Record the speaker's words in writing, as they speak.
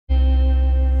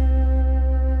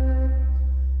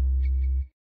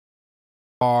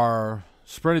Are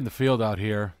spreading the field out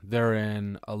here. They're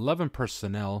in 11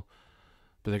 personnel,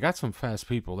 but they got some fast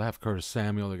people. They have Curtis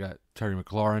Samuel. They got Terry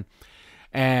McLaurin.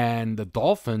 And the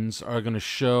Dolphins are going to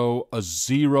show a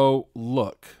zero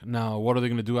look. Now, what are they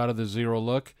going to do out of the zero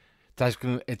look?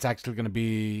 It's actually going to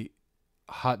be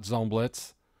hot zone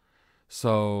blitz.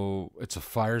 So it's a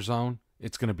fire zone.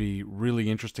 It's going to be really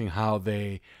interesting how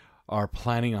they are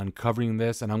planning on covering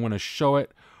this. And I'm going to show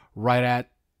it right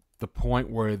at the point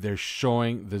where they're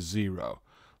showing the zero.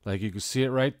 Like you can see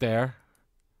it right there.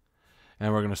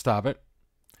 And we're going to stop it.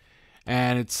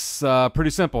 And it's pretty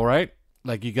simple, right?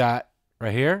 Like you got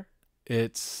right here,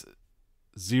 it's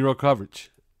zero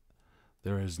coverage.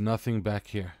 There is nothing back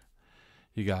here.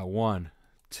 You got 1,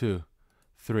 2,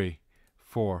 3,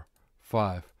 4,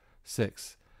 5,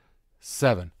 6,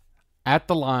 7. At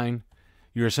the line,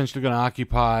 you're essentially going to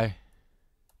occupy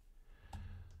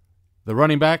the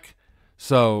running back.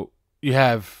 So you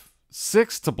have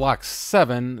 6 to block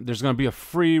 7. There's going to be a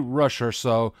free rusher.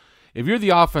 So if you're the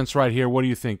offense right here, what are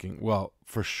you thinking? Well,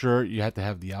 for sure, you have to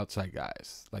have the outside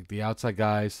guys. Like the outside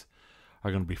guys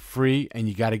are going to be free, and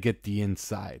you got to get the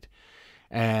inside.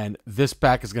 And this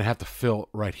back is going to have to fill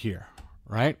right here,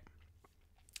 right?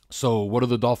 So what do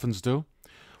the Dolphins do?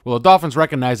 Well, the Dolphins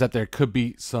recognize that there could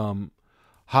be some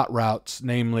hot routes,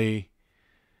 namely,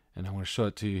 and I want to show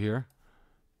it to you here,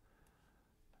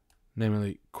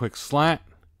 namely quick slant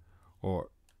or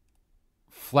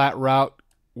flat route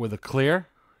with a clear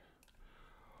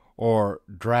or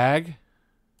drag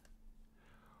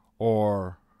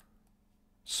or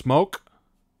smoke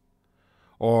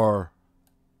or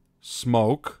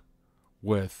smoke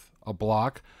with a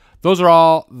block. Those are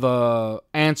all the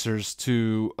answers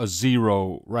to a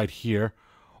zero right here.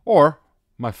 Or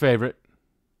my favorite,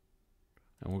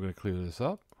 and we're going to clear this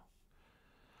up,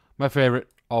 my favorite,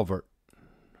 all vert.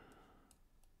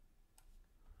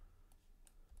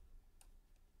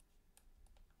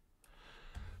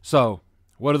 So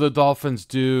what do the Dolphins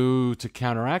do to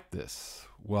counteract this?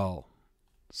 Well,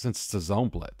 since it's a zone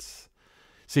blitz.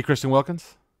 See Christian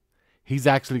Wilkins? He's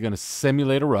actually going to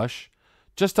simulate a rush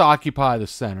just to occupy the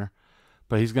center,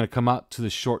 but he's going to come out to the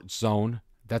short zone.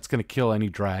 That's going to kill any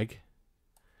drag.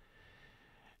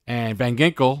 And Van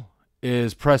Ginkel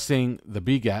is pressing the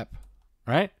B gap,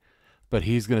 right? But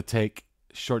he's going to take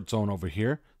short zone over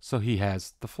here, so he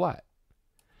has the flat.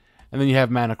 And then you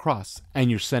have man across, and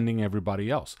you're sending everybody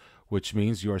else, which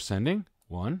means you are sending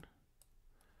 1,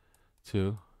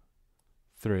 2,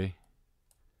 3,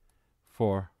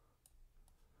 4,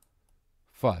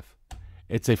 5.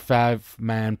 It's a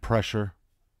 5-man pressure,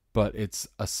 but it's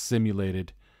a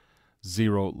simulated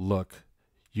zero look.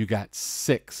 You got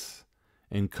 6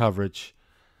 in coverage.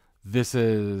 This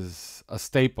is a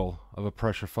staple of a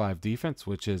pressure 5 defense,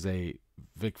 which is a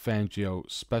Vic Fangio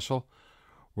special.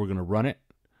 We're going to run it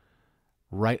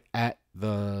right at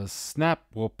the snap.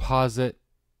 We'll pause it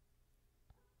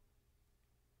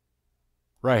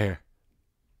right here.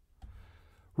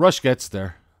 Rush gets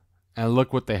there, and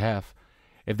look what they have.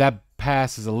 If that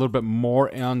pass is a little bit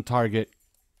more on target,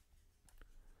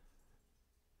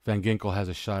 Van Ginkel has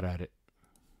a shot at it.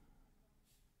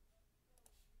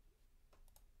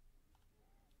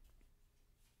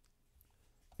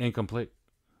 Incomplete.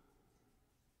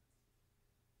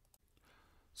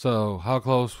 So how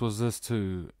close was this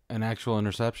to an actual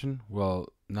interception?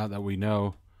 Well, now that we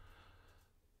know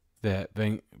that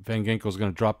Van Ginkel is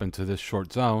going to drop into this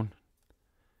short zone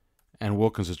and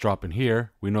Wilkins is dropping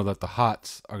here, we know that the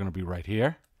hots are going to be right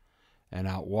here and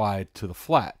out wide to the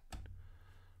flat,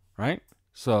 right?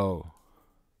 So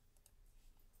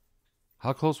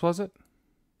how close was it?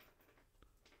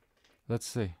 Let's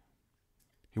see.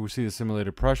 Here we see the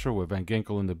simulated pressure with Van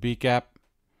Ginkel in the B gap.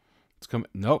 It's coming.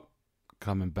 Nope.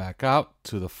 Coming back out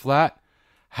to the flat.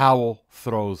 Howell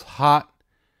throws hot.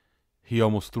 He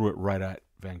almost threw it right at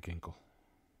Van Ginkel.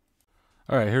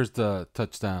 All right, here's the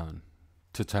touchdown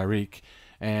to Tyreek.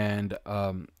 And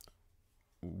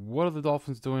what are the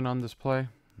Dolphins doing on this play?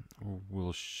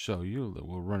 We'll show you.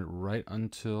 We'll run it right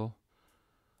until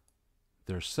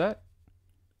they're set.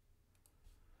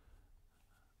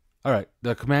 All right,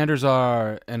 the Commanders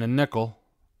are in a nickel,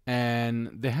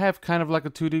 and they have kind of like a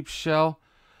 2-deep shell,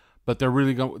 but they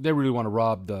really want to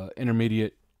rob the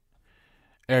intermediate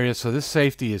area. So this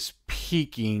safety is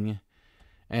peeking,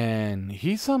 and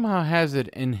he somehow has it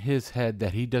in his head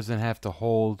that he doesn't have to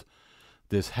hold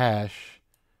this hash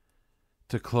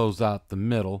to close out the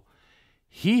middle.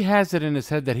 He has it in his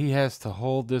head that he has to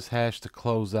hold this hash to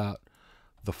close out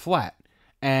the flat,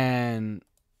 and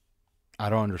I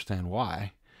don't understand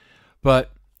why.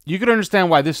 But you could understand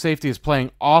why this safety is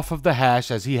playing off of the hash,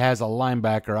 as he has a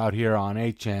linebacker out here on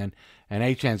HN, and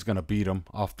Achan's going to beat him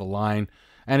off the line.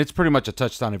 And it's pretty much a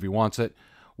touchdown if he wants it.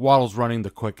 Waddle's running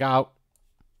the quick out.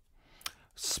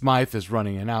 Smythe is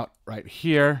running an out right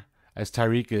here as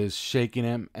Tyreek is shaking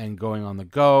him and going on the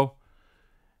go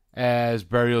as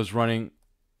Berrios running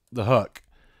the hook.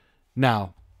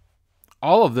 Now,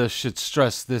 all of this should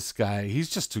stress this guy. He's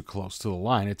just too close to the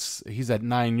line. He's at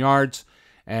 9 yards,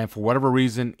 and for whatever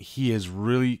reason, he is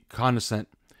really cognizant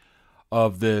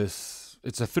of this.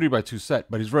 It's a 3x2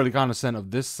 set, but he's really cognizant of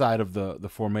this side of the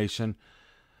formation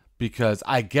because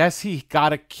I guess he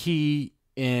got a key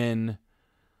in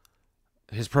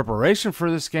his preparation for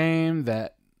this game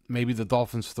that maybe the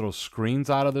Dolphins throw screens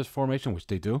out of this formation, which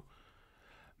they do.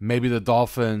 Maybe the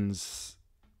Dolphins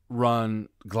run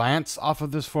glance off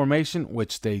of this formation,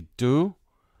 which they do.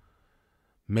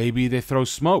 Maybe they throw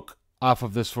smoke off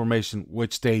of this formation,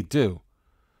 which they do.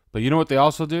 But you know what they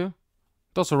also do?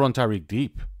 They also run Tyreek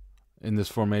deep in this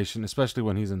formation, especially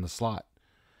when he's in the slot.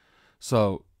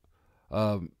 So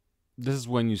this is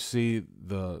when you see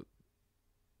the,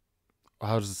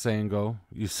 how does the saying go?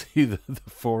 You see the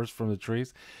forest from the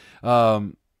trees.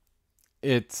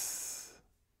 It's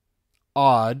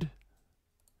odd,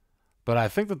 but I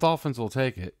think the Dolphins will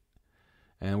take it.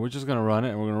 And we're just going to run it,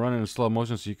 and we're going to run it in slow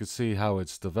motion so you can see how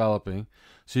it's developing.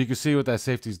 So you can see what that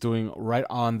safety is doing right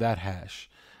on that hash.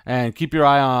 And keep your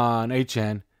eye on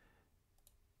Achan.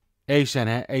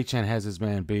 Achan has his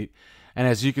man beat. And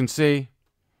as you can see,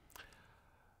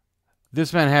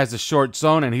 this man has a short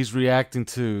zone, and he's reacting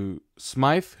to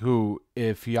Smythe, who,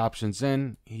 if he options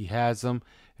in, he has him.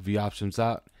 If he options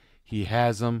out, he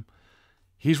has him.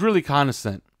 He's really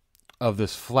cognizant of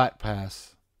this flat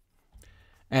pass.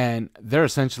 And they're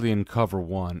essentially in cover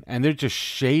one. And they're just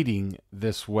shading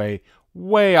this way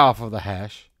off of the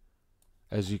hash,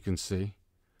 as you can see.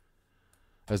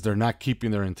 As they're not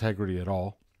keeping their integrity at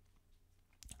all.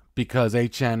 Because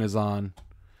Achan has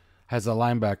a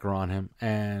linebacker on him.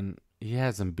 And he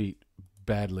has him beat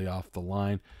badly off the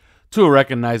line. Tua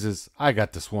recognizes, I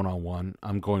got this one-on-one.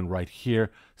 I'm going right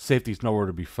here. Safety's nowhere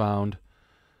to be found.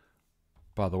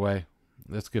 By the way,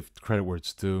 let's give credit where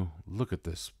it's due. Look at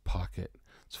this pocket.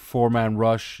 It's a 4-man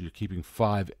rush. You're keeping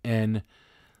 5 in.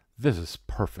 This is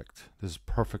perfect. This is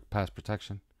perfect pass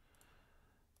protection.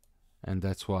 And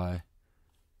that's why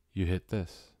you hit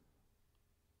this.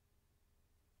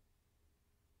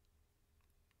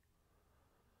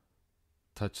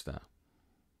 Touchdown.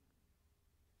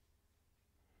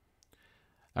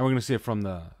 And we're going to see it from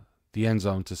the end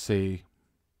zone to see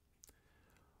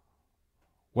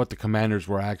what the Commanders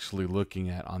were actually looking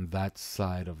at on that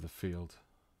side of the field.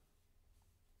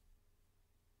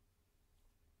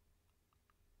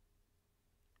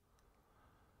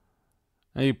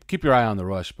 And you keep your eye on the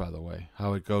rush, by the way,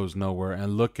 how it goes nowhere.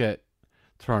 And look at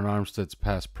Teron Armstead's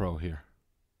pass pro here.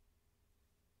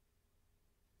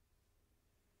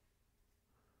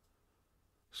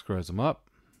 Squares him up.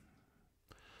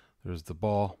 There's the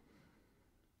ball.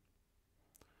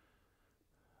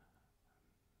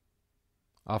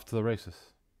 Off to the races.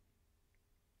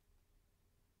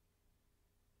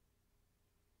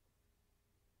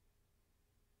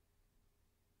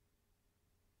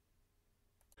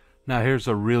 Now here's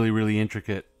a really, really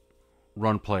intricate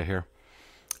run play here.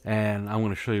 And I'm going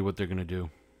to show you what they're going to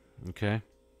do. Okay.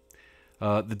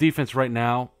 The defense right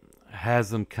now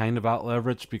has them kind of out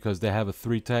leveraged because they have a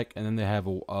 3-tech and then they have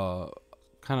a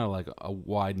kind of like a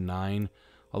wide 9,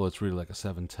 although it's really like a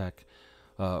 7-tech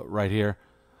right here.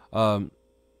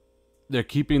 They're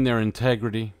keeping their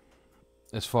integrity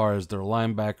as far as their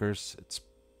linebackers. It's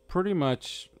pretty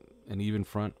much an even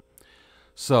front.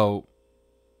 So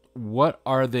what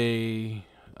are they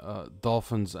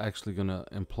Dolphins actually going to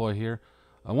employ here?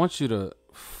 I want you to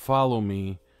follow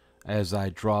me as I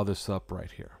draw this up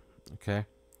right here. Okay.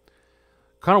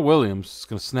 Connor Williams is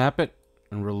going to snap it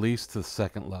and release to the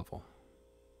second level.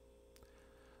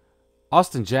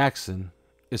 Austin Jackson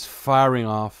is firing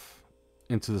off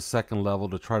into the second level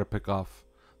to try to pick off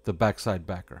the backside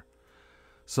backer.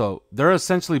 So they're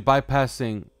essentially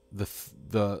bypassing the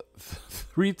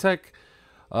 3-tech.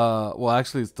 Well,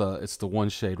 actually, it's the 1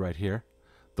 shade right here.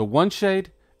 The 1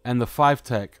 shade and the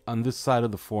 5-tech on this side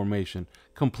of the formation,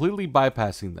 completely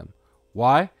bypassing them.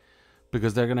 Why?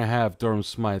 Because they're going to have Durham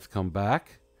Smythe come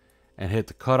back and hit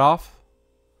the cutoff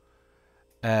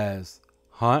as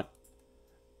Hunt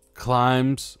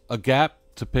climbs a gap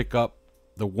to pick up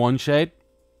the 1 shade.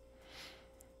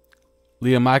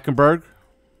 Liam Eichenberg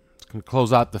is going to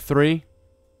close out the 3.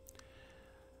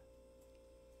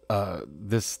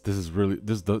 This is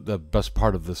the best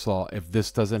part of this all. If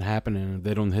this doesn't happen and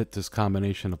they don't hit this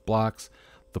combination of blocks,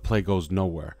 the play goes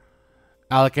nowhere.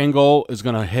 Alec Engel is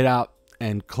going to hit out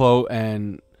and close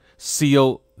and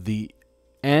seal the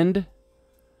end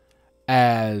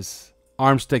as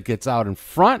Armstead gets out in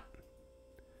front,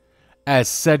 as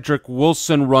Cedric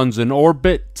Wilson runs an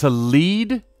orbit to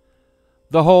lead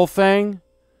the whole thing,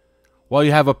 while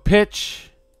you have a pitch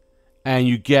and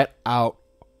you get out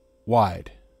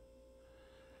wide.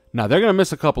 Now, they're going to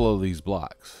miss a couple of these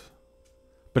blocks,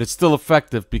 but it's still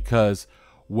effective because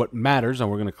what matters, and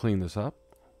we're going to clean this up,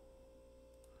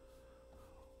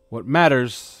 what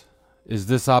matters is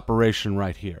this operation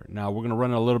right here. Now, we're going to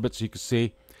run it a little bit so you can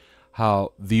see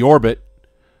how the orbit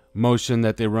motion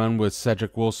that they run with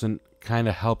Cedric Wilson kind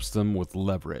of helps them with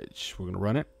leverage. We're going to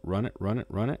run it, run it, run it,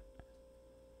 run it.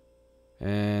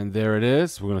 And there it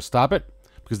is. We're going to stop it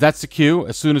because that's the cue.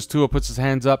 As soon as Tua puts his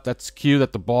hands up, that's the cue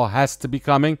that the ball has to be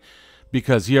coming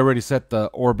because he already set the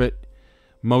orbit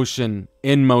motion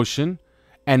in motion,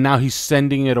 and now he's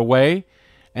sending it away.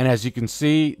 And as you can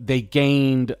see, they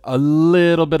gained a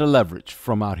little bit of leverage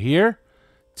from out here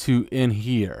to in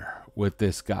here with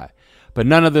this guy. But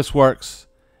none of this works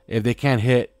if they can't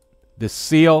hit this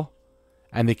seal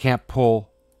and they can't pull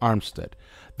Armstead.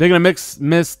 They're going to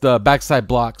miss the backside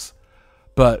blocks,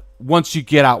 but once you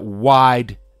get out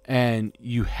wide and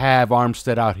you have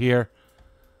Armstead out here,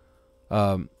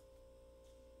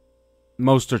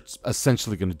 Mostert's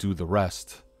essentially going to do the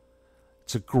rest.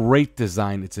 It's a great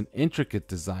design. It's an intricate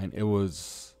design. It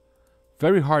was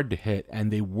very hard to hit, and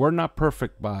they were not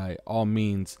perfect by all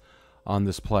means on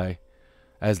this play,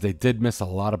 as they did miss a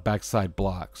lot of backside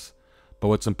blocks. But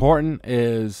what's important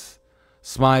is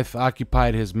Smythe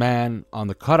occupied his man on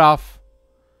the cutoff,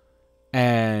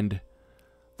 and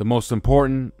the most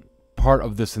important part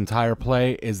of this entire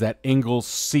play is that Ingles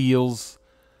seals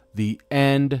the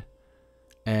end,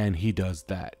 and he does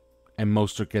that. And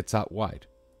Mostert gets out wide.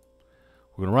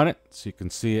 We're going to run it so you can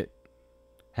see it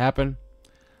happen.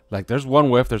 Like, there's one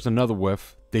whiff, there's another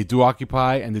whiff. They do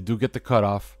occupy, and they do get the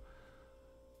cutoff.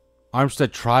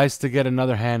 Armstead tries to get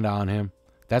another hand on him.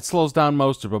 That slows down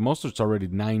Mostert, but Mostert's already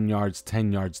 9 yards,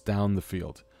 10 yards down the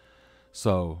field.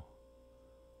 So,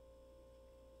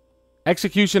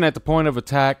 execution at the point of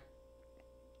attack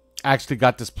actually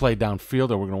got this play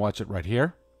downfield, and we're going to watch it right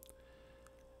here.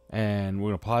 And we're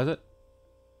going to pause it.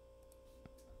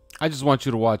 I just want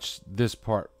you to watch this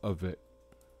part of it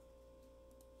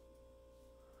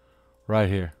right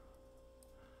here,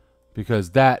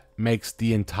 because that makes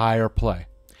the entire play.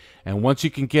 And once you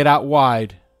can get out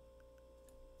wide,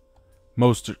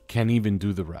 Mostert can even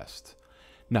do the rest.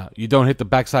 Now, you don't hit the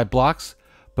backside blocks,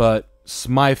 but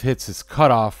Smythe hits his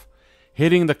cutoff.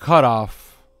 Hitting the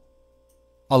cutoff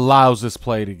allows this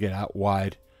play to get out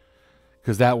wide,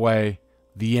 because that way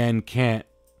the end can't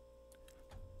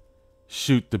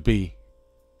shoot the B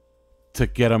to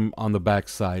get him on the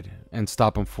backside and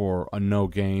stop him for a no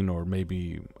gain or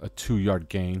maybe a 2-yard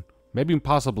gain, maybe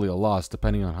possibly a loss,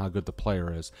 depending on how good the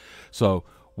player is. So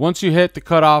once you hit the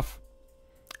cutoff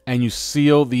and you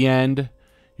seal the end,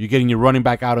 you're getting your running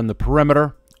back out on the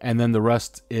perimeter, and then the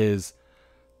rest is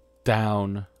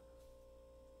downhill.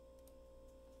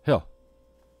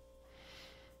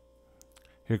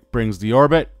 Here brings the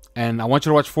orbit. And I want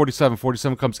you to watch 47.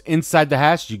 47 comes inside the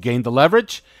hash. You gain the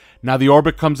leverage. Now the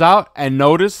orbit comes out, and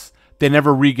notice they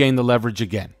never regain the leverage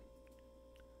again.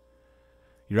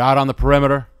 You're out on the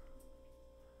perimeter.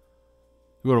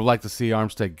 You would have liked to see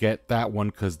Armstead get that one,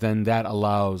 because then that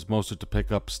allows Mostert to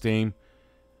pick up steam.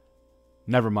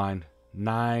 Never mind.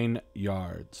 9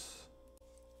 yards.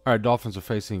 All right, Dolphins are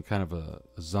facing kind of a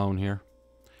zone here.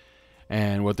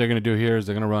 And what they're going to do here is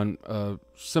they're going to run a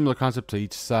similar concept to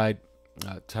each side.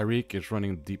 Tyreek is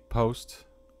running deep post,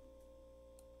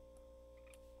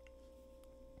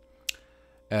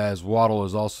 as Waddle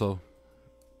is also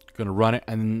going to run it,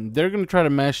 and they're going to try to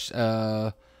mesh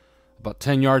about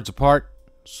 10 yards apart,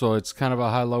 so it's kind of a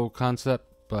high-low concept,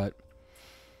 but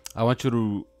I want you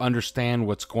to understand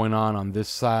what's going on this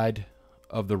side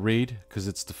of the read, because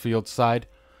it's the field side.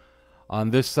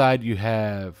 On this side, you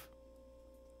have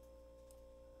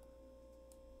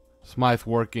Smythe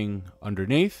working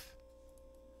underneath.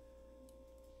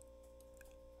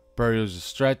 Berrios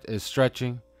is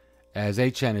stretching as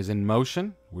Achane is in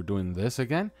motion. We're doing this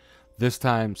again. This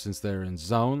time, since they're in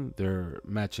zone, they're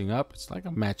matching up. It's like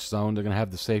a match zone. They're going to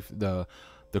have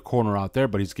the corner out there,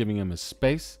 but he's giving him his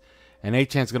space. And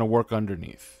Achane's going to work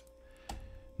underneath.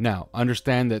 Now,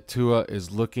 understand that Tua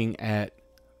is looking at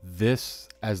this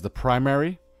as the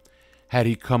primary. Had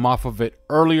he come off of it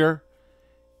earlier,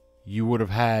 you would have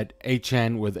had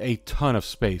Achane with a ton of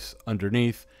space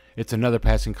underneath. It's another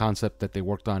passing concept that they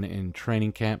worked on in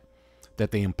training camp,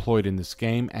 that they employed in this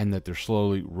game, and that they're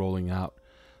slowly rolling out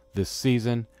this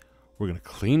season. We're going to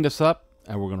clean this up,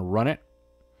 and we're going to run it.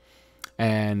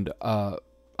 And I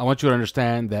want you to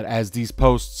understand that as these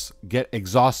posts get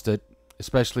exhausted,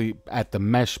 especially at the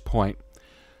mesh point,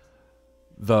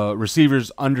 the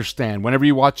receivers understand. Whenever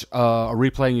you watch a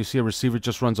replay and you see a receiver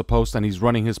just runs a post and he's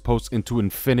running his post into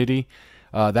infinity,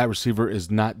 that receiver is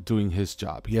not doing his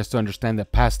job. He has to understand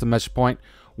that past the mesh point,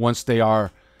 once they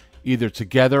are either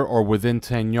together or within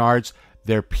 10 yards,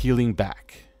 they're peeling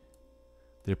back.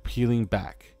 They're peeling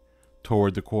back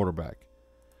toward the quarterback.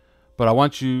 But I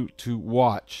want you to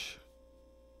watch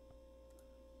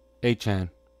Achane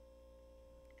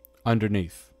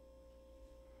underneath.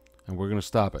 And we're going to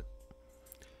stop it.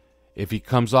 If he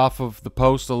comes off of the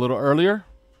post a little earlier,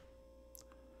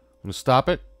 I'm going to stop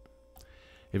it.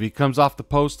 If he comes off the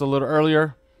post a little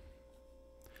earlier,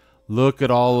 look at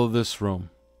all of this room.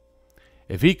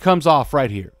 If he comes off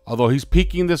right here, although he's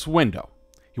peeking this window,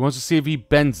 he wants to see if he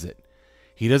bends it.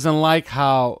 He doesn't like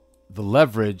how the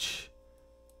leverage,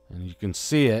 and you can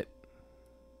see it,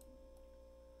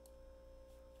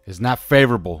 is not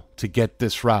favorable to get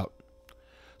this route.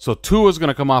 So Tua's going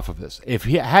to come off of this.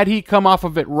 Had he come off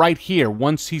of it right here,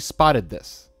 once he spotted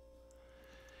this,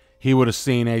 he would have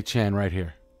seen Achane right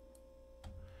here.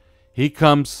 He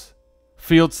comes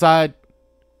field side.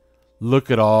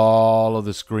 Look at all of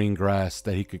this green grass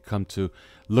that he could come to.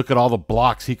 Look at all the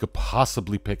blocks he could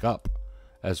possibly pick up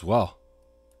as well.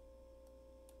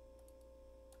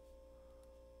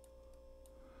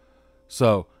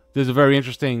 So this is a very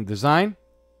interesting design.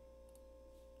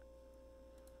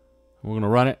 We're going to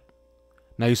run it.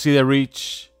 Now you see they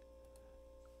reach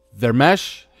their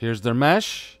mesh. Here's their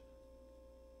mesh.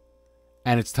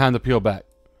 And it's time to peel back.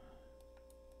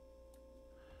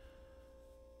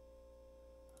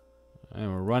 And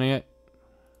we're running it.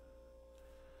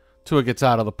 Tua gets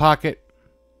out of the pocket.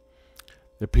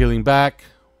 They're peeling back.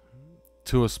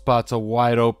 Tua spots a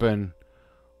wide open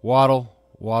Waddle.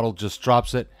 Waddle just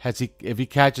drops it. If he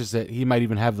catches it, he might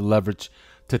even have the leverage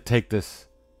to take this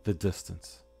the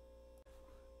distance.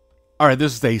 All right,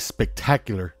 this is a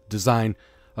spectacular design.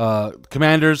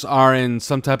 Commanders are in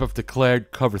some type of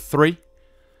declared cover 3.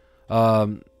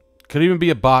 Could even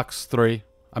be a box 3.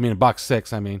 I mean, a box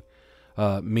 6,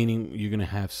 meaning you're going to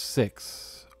have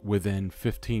 6 within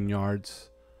 15 yards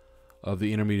of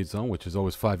the intermediate zone, which is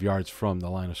always 5 yards from the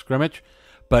line of scrimmage.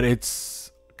 But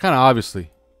it's kind of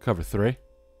obviously cover 3.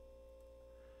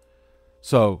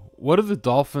 So what do the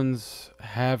Dolphins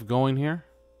have going here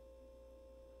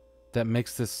that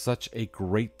makes this such a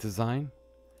great design?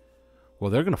 Well,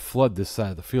 they're going to flood this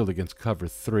side of the field against cover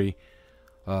 3,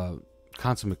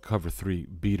 consummate cover 3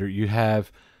 beater. You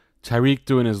have Tyreek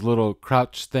doing his little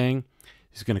crouch thing.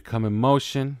 He's going to come in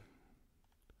motion.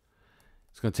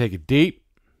 He's going to take it deep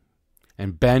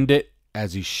and bend it,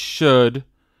 as he should,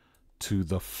 to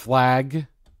the flag.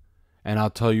 And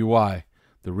I'll tell you why.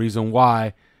 The reason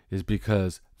why is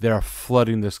because they're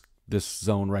flooding this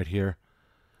zone right here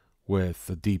with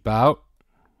the deep out,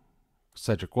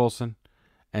 Cedric Wilson,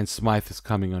 and Smythe is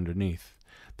coming underneath.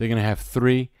 They're going to have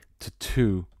 3 to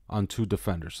 2 on 2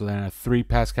 defenders. So they're going to have 3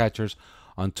 pass catchers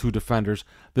on 2 defenders.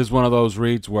 This is one of those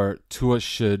reads where Tua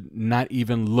should not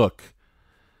even look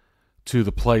to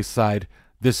the play side.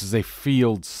 This is a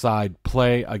field side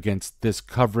play against this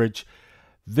coverage.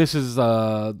 This is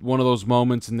one of those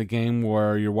moments in the game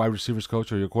where your wide receivers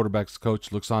coach or your quarterback's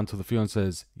coach looks onto the field and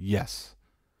says, yes,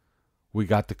 we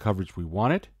got the coverage we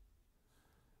wanted,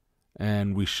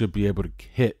 and we should be able to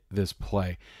hit this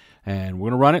play. And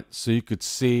we're going to run it so you could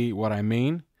see what I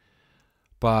mean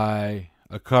by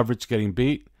a coverage getting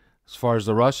beat. As far as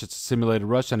the rush, it's a simulated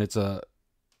rush, and it's a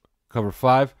cover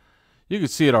 5. You can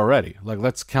see it already. Like,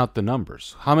 let's count the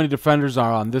numbers. How many defenders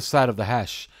are on this side of the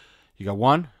hash? You got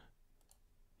 1.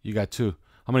 You got 2.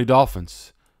 How many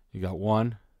Dolphins? You got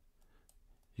 1.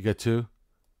 You got 2.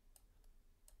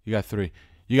 You got 3.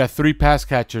 You got 3 pass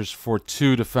catchers for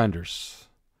 2 defenders.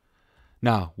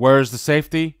 Now, where is the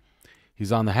safety?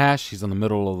 He's on the hash. He's on the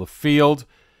middle of the field.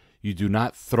 You do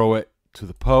not throw it to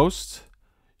the post.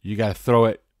 You got to throw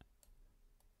it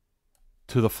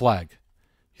to the flag.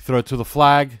 You throw it to the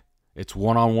flag, it's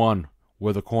one-on-one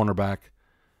with a cornerback.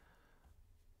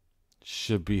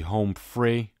 Should be home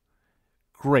free.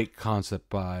 Great concept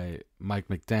by Mike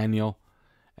McDaniel.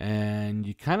 And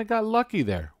you kind of got lucky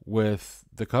there with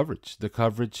the coverage. The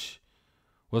coverage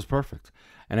was perfect.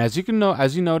 And as you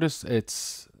notice,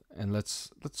 it's, and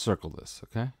let's circle this,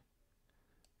 okay?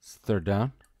 It's 3rd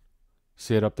down.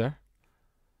 See it up there?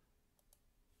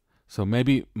 So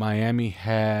maybe Miami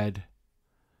had,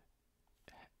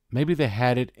 maybe they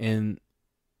had it in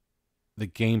the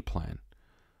game plan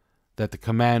that the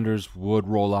Commanders would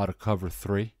roll out a cover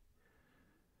 3.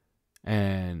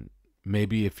 And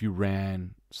maybe if you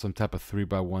ran some type of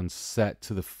 3-by-1 set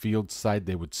to the field side,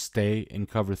 they would stay in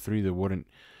cover 3. They wouldn't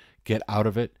get out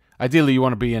of it. Ideally, you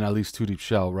want to be in at least 2 deep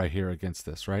shell right here against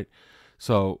this, right?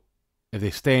 So if they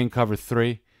stay in cover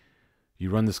 3, you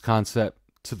run this concept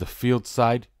to the field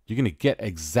side, you're going to get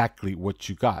exactly what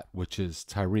you got, which is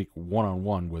Tyreek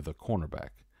one-on-one with a cornerback.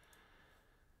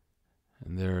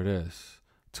 And there it is.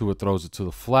 Tua throws it to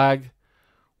the flag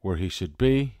where he should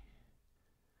be.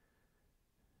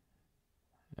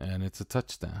 And it's a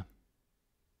touchdown.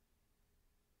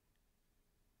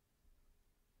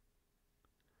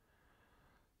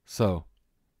 So,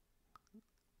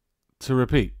 to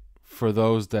repeat, for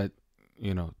those that,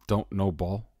 don't know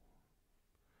ball,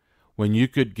 when you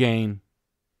could gain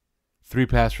 3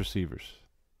 pass receivers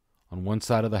on one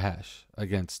side of the hash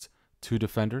against 2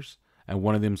 defenders, and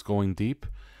one of them's going deep,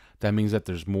 that means that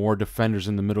there's more defenders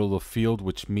in the middle of the field,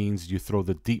 which means you throw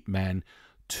the deep man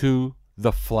to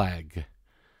the flag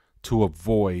to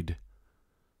avoid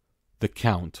the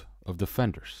count of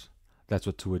defenders. That's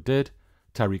what Tua did.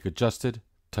 Tyreek adjusted.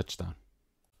 Touchdown.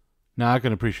 Now I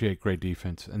can appreciate great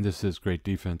defense, and this is great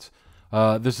defense.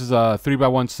 This is a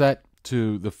 3-by-1 set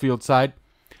to the field side.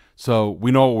 So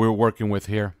we know what we're working with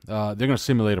here. They're going to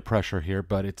simulate a pressure here,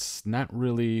 but it's not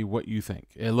really what you think.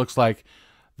 It looks like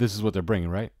this is what they're bringing,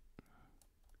 right?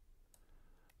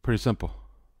 Pretty simple,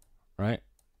 right?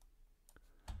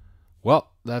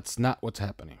 Well, that's not what's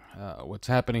happening. What's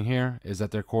happening here is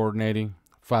that they're coordinating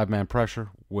 5-man pressure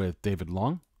with David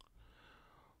Long,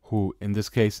 who in this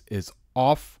case is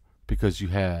off because you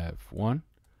have 1,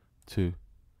 2,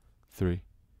 3,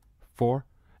 4.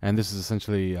 And this is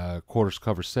essentially quarters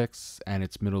cover 6, and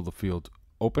it's middle of the field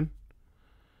open.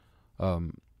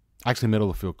 Actually, middle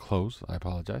of the field closed. I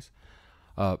apologize.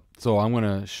 So I'm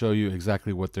going to show you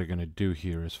exactly what they're going to do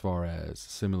here as far as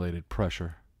simulated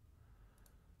pressure.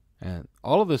 And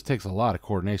all of this takes a lot of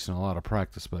coordination, a lot of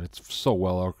practice, but it's so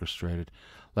well orchestrated.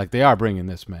 Like, they are bringing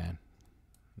this man.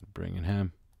 Bringing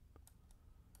him.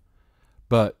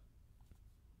 But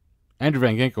Andrew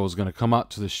Van Ginkel is going to come out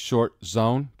to the short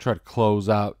zone, try to close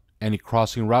out any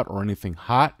crossing route or anything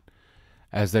hot,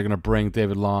 as they're going to bring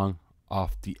David Long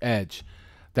off the edge.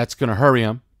 That's going to hurry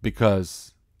him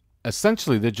because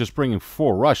essentially they're just bringing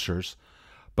 4 rushers,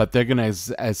 but they're going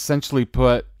to essentially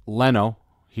put Leno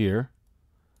here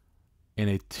in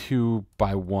a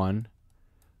 2-by-1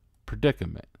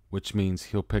 predicament, which means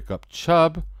he'll pick up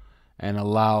Chubb and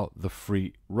allow the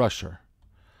free rusher.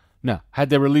 Now, had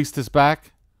they released this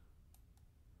back,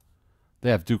 they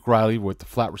have Duke Riley with the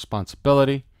flat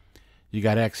responsibility. You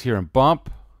got X here and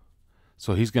bump,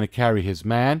 so he's going to carry his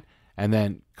man and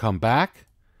then come back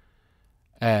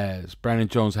as Brandon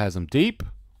Jones has him deep.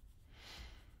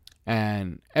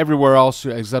 And everywhere else,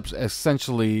 except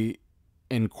essentially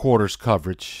in quarters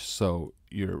coverage, so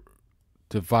you're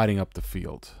dividing up the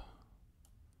field,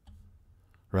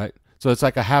 right? So it's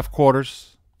like a half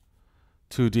quarters,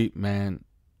 2 deep man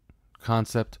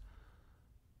concept.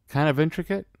 Kind of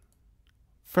intricate,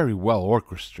 very well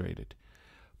orchestrated.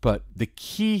 But the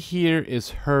key here is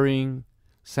hurrying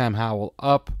Sam Howell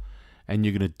up, and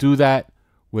you're going to do that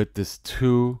with this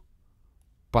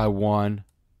 2-by-1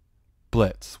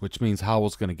 blitz, which means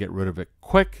Howell's going to get rid of it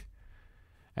quick.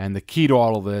 And the key to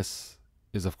all of this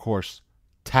is, of course,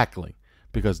 tackling,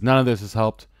 because none of this is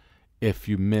helped if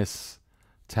you miss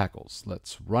tackles.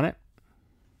 Let's run it.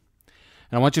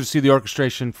 And I want you to see the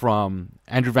orchestration from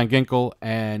Andrew Van Ginkel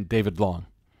and David Long.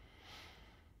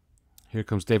 Here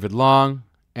comes David Long,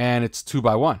 and it's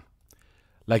 2-by-1.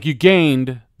 Like, you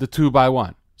gained the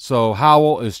 2-by-1. So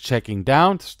Howell is checking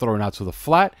down, throwing out to the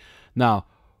flat. Now,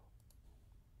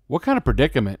 what kind of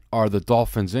predicament are the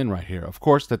Dolphins in right here? Of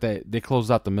course, that they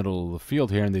closed out the middle of the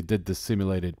field here, and they did the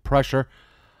simulated pressure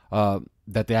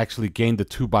that they actually gained the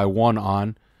 2-by-1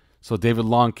 on. So David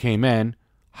Long came in.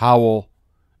 Howell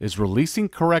is releasing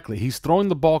correctly. He's throwing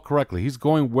the ball correctly. He's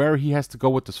going where he has to go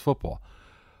with this football.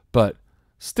 But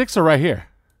sticks are right here.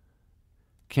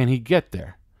 Can he get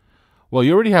there? Well,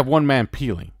 you already have one man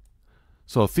peeling.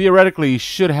 So theoretically, you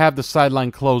should have the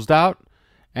sideline closed out,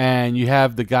 and you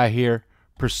have the guy here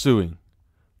pursuing,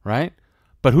 right?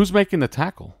 But who's making the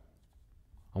tackle?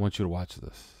 I want you to watch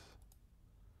this.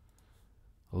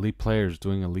 Elite players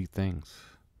doing elite things.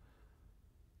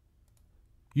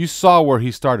 You saw where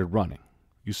he started running.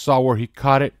 You saw where he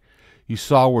caught it. You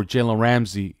saw where Jalen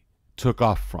Ramsey took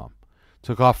off from.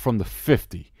 Took off from the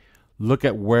 50. Look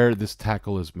at where this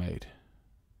tackle is made.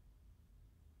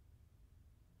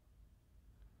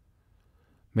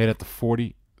 Made at the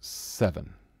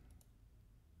 47.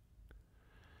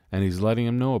 And he's letting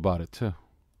him know about it too.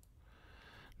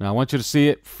 Now I want you to see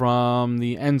it from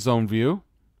the end zone view.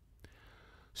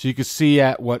 So you can see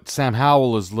at what Sam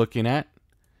Howell is looking at.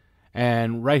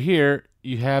 And right here,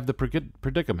 you have the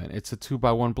predicament. It's a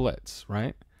 2-by-1 blitz,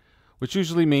 right? Which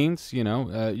usually means, you're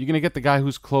going to get the guy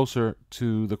who's closer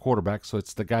to the quarterback. So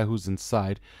it's the guy who's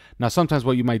inside. Now, sometimes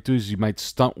what you might do is you might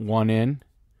stunt one in,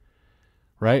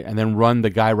 right? And then run the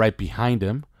guy right behind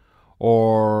him.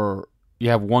 Or you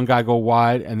have one guy go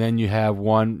wide, and then you have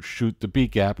one shoot the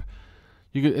beat gap.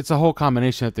 It's a whole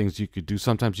combination of things you could do.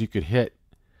 Sometimes you could hit,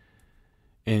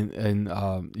 and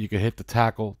you could hit the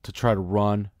tackle to try to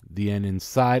run the end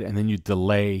inside, and then you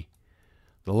delay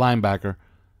the linebacker.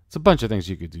 It's a bunch of things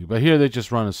you could do. But here they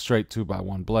just run a straight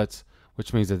 2-by-1 blitz,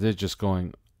 which means that they're just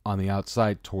going on the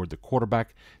outside toward the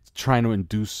quarterback. It's trying to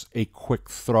induce a quick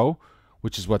throw,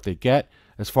 which is what they get.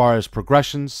 As far as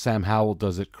progressions, Sam Howell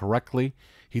does it correctly.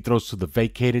 He throws to the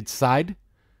vacated side,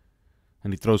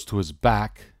 and he throws to his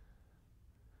back.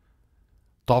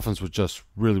 Dolphins were just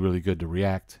really, really good to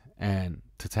react and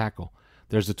to tackle.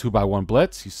 There's the 2-by-1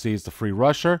 blitz. You see it's the free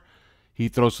rusher. He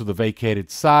throws to the vacated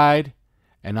side,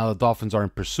 and now the Dolphins are in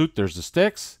pursuit. There's the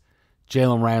sticks.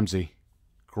 Jalen Ramsey,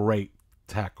 great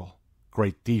tackle,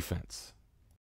 great defense.